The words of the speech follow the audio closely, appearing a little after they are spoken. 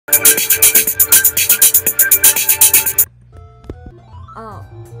Oh.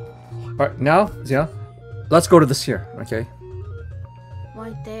 Alright, now, yeah, let's go to this here, okay?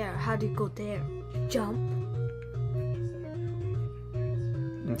 Right there. How do you go there? Jump.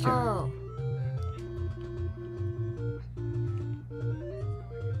 Okay. Oh.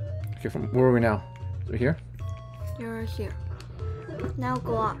 Okay, from where are we now? So here? You're here. Now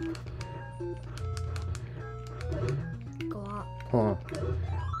go up. Go up. Hold on.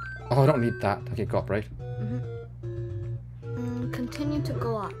 Oh, I don't need that. Okay, go up, right? Continue to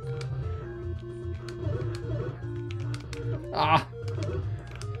go up. Ah!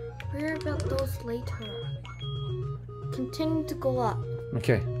 Worry about those later. Continue to go up.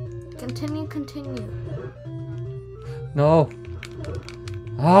 Okay. Continue. No!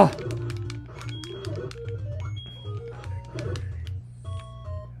 Ah!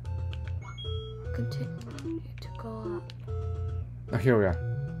 Continue to go up. Oh, here we are.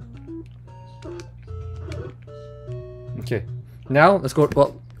 Okay. Now, let's go,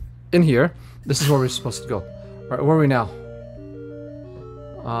 well, in here, this is where we're supposed to go. Alright, where are we now?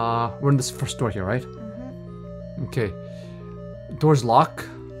 We're in this first door here, right? Okay. Door's locked.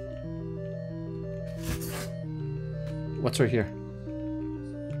 What's right here?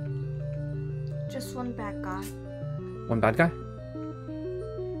 Just one bad guy. One bad guy?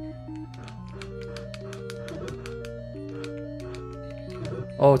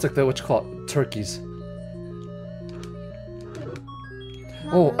 Oh, it's like the, what you call it? Turkeys.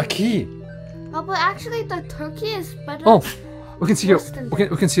 Not Oh, a really. key! Oh, but actually the turkey is better. Oh! We can see here, Worse than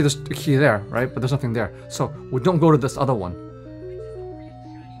we can see there's a key there, right? But there's nothing there. So, we don't go to this other one.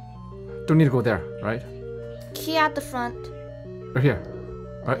 Don't need to go there, right? Key at the front. Right here.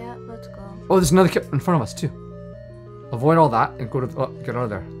 Right. Yeah, let's go. Oh, there's another key in front of us, too. Avoid all that and go to, oh, get out of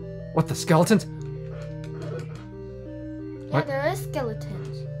there. What, the skeletons? Yeah, What? there is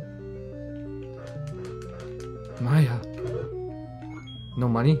skeletons. Maya. No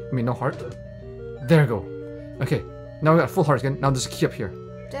money? I mean, no heart? There we go. Okay, now we got full heart again. Now there's a key up here.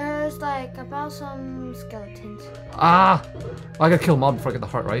 There's like about some skeletons. Ah! I gotta kill mob before I get the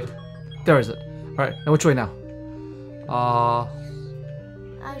heart, right? There is it. Alright, now which way now? I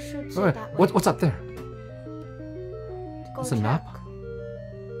should say Wait, that way. what's up there? Go It's a map? check.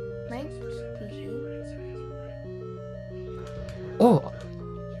 Maybe. Oh,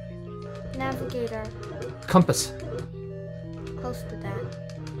 Navigator. compass. Close to that.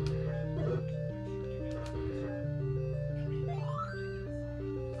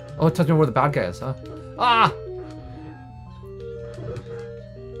 Oh, it tells me where the bad guy is, huh? Ah!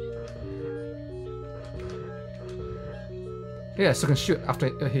 Yeah, so I can shoot after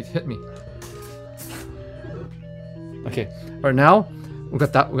he hit me. Okay, alright, now we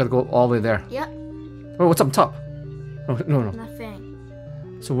got that. We gotta go all the way there. Yep. Oh, what's up top? Oh, no.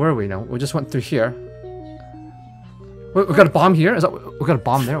 Nothing. So where are we now? We just went through here. Wait, we got a bomb here? Is that we got a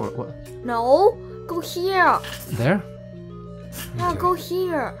bomb there? What? No. Go here. There? Yeah, Okay. go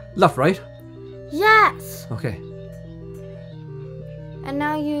here. Left, right? Yes. Okay. And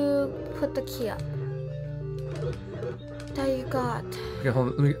now you put the key up. There you got. Okay, hold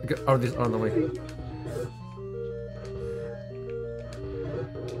on. Let me get out of this out of the way.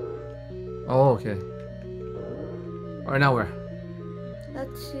 Oh, okay. Alright, now where?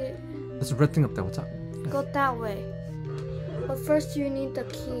 Let's see. There's a red thing up there. What's up? Go that way. But first you need the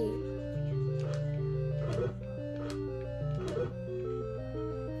key.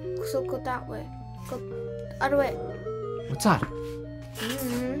 So go that way. Go other way. What's that?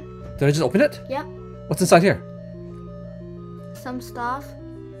 Mm-hmm. Did I just open it? Yep. What's inside here? Some stuff.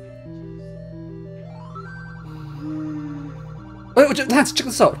 Wait, Lance, check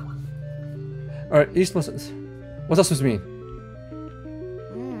this out. Alright, you're supposed to... What's that supposed to mean?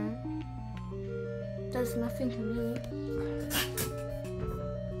 Does nothing to me.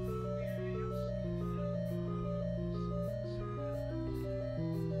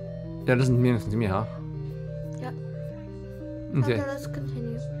 Yeah, it doesn't mean anything to me, huh? Yep. Okay. Okay, let's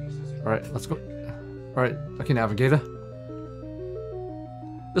continue. Alright, let's go. Alright, okay, navigator.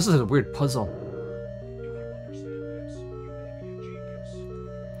 This is a weird puzzle.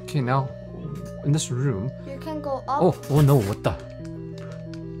 Okay, now, in this room... You can go up. Oh no, what the?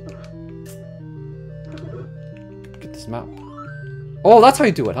 Get this map. Oh, that's how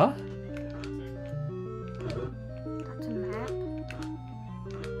you do it, huh? That's a map.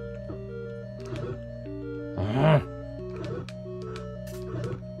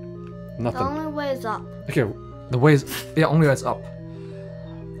 The Nothing. only way is up. Okay, the way is... Yeah, only way is up.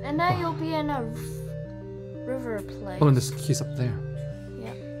 And then you'll be in a river place. Oh, and this key's up there.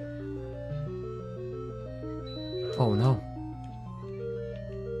 Yep. Oh no.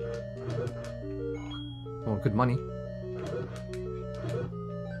 Oh, good money.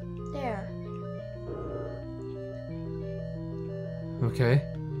 There. Okay.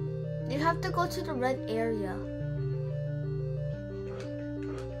 You have to go to the red area.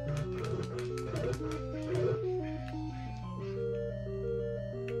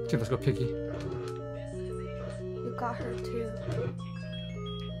 Okay, let's go, Piggy. You got her too.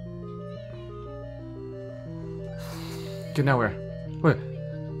 Okay, now where? Wait,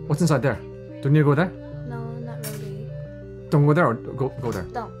 what's inside there? Do you need to go there? No, not really. Don't go there or go there?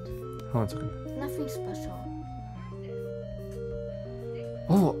 Don't. Oh, it's okay. Nothing special.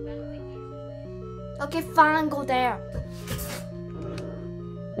 Oh, Okay, fine, go there.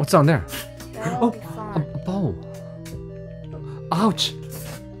 what's down there? That'll Oh, be a fine. bow. Ouch.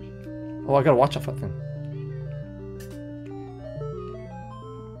 Oh, I gotta watch out for that thing.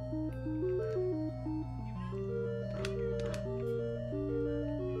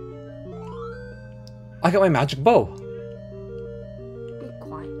 I got my magic bow. Be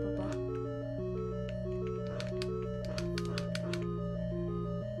quiet, Baba.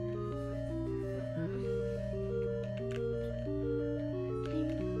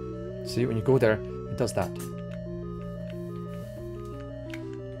 See, when you go there, it does that.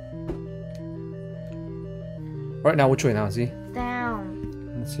 Right now, which way now, Z?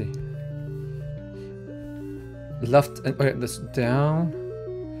 Down. Let's see. Left and okay, this down,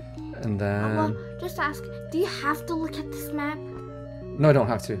 and then. Well, just ask, do you have to look at this map? No, I don't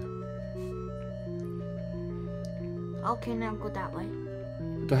have to. Okay, now go that way.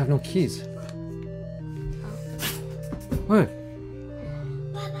 Do I have no keys? Wait,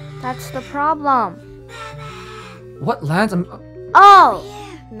 That's the problem. what lands? Oh!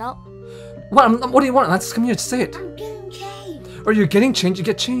 No. What do you want? Let's come here. Just say it. I'm getting change. Or you're getting change. You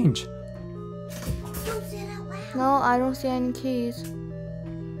get change. Don't say that loud. No, I don't see any keys.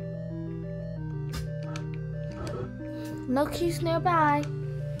 No keys nearby.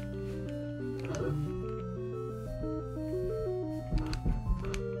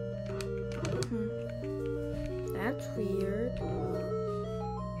 That's weird.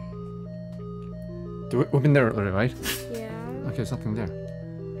 We've been there already, right? Yeah. Okay, there's nothing there.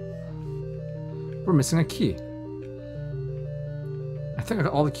 We're missing a key. I think I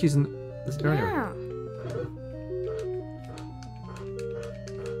got all the keys in this area. Yeah.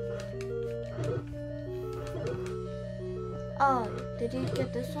 Oh, did you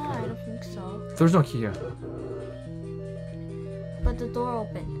get this one? I don't think so. There's no key here. But the door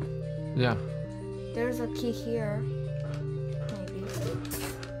opened. Yeah. There's a key here. Maybe.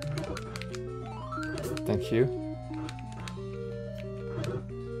 Thank you.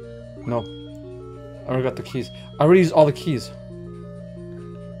 No. I already got the keys. I already used all the keys.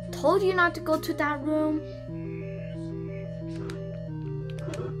 Told you not to go to that room.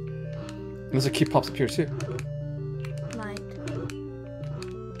 There's a key pops up here too. Might.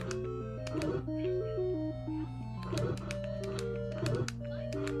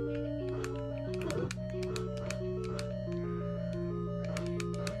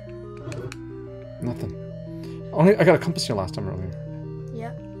 Nothing. I got a compass here last time earlier.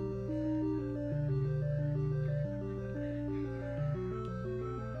 Yep.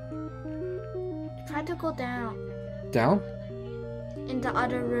 Try to go down Down? in the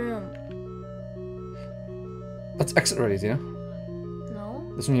other room. Let's exit already, Zena. No?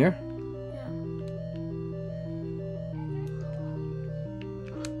 This one here? Yeah.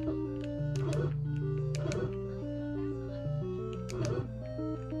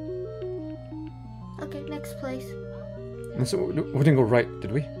 Okay, next place. And so we didn't go right,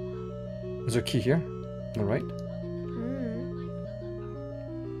 did we? Is there a key here? On the right?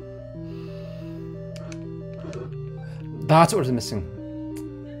 That's what was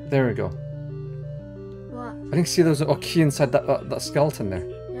missing. There we go. What? I didn't see there was a key inside that skeleton there.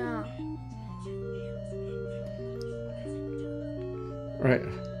 Yeah. Right.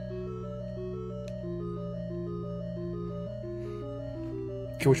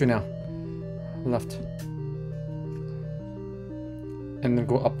 Okay, which way now? Left. And then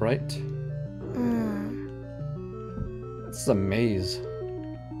go up right. This is a maze.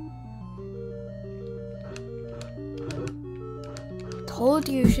 Told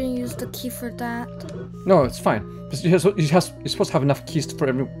you shouldn't use the key for that. No, it's fine. You're supposed to have enough keys to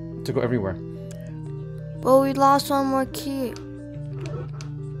go everywhere. But we lost one more key.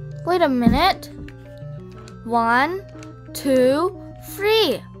 Wait a minute. 1, 2,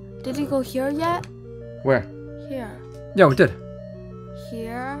 3. Did you go here yet? Where? Here. Yeah, we did.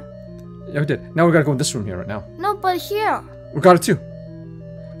 Here. Yeah, we did. Now we gotta go in this room here right now. No, but here. We got it too.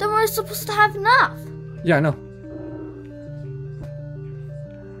 Then we're supposed to have enough. Yeah, I know.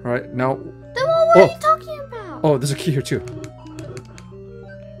 Alright, now... Then what are you talking Oh, there's a key here too.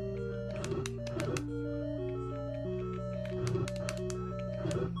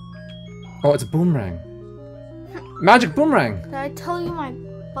 Oh, it's a boomerang. Magic boomerang! Did I tell you my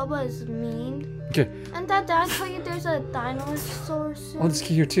Bubba is mean? Okay. And Dad, did I tell you there's a dinosaur soon? Oh, there's a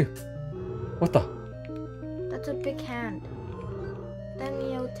key here too. What the? That's a big hand. Then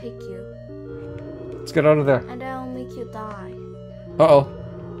he'll take you. Let's get out of there. And then I'll make you die. Uh-oh.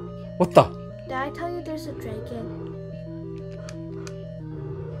 What the? Did I tell you there's a dragon?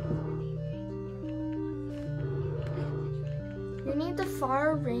 You need the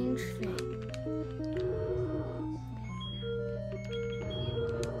far range thing.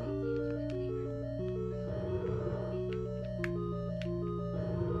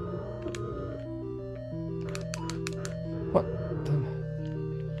 What?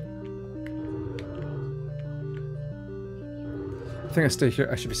 I think I stay here.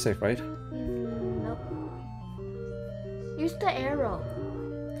 I should be safe, right? Nope. Use the arrow.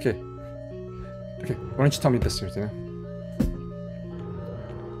 Okay. Okay, why don't you tell me this here, Tina?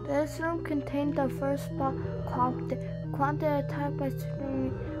 This room contained the first spot quantum attack by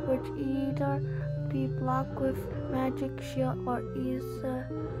Superman, which either be blocked with magic shield or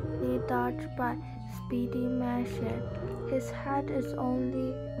easily dodged by speedy machine. His hat is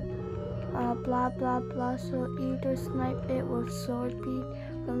only blah blah blah, so either snipe it with sword beat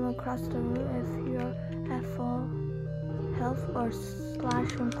from across the room if you're at full health, or slash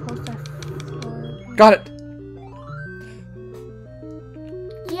from close at full. Got it!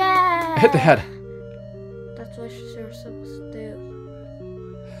 Yeah! Hit the head. That's what you're supposed to do.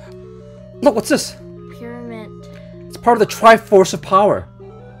 Look, what's this? Pyramid. It's part of the Triforce of power.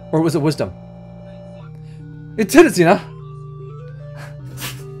 Or was it wisdom? It did it, Zena!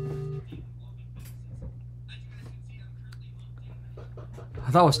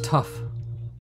 That was tough.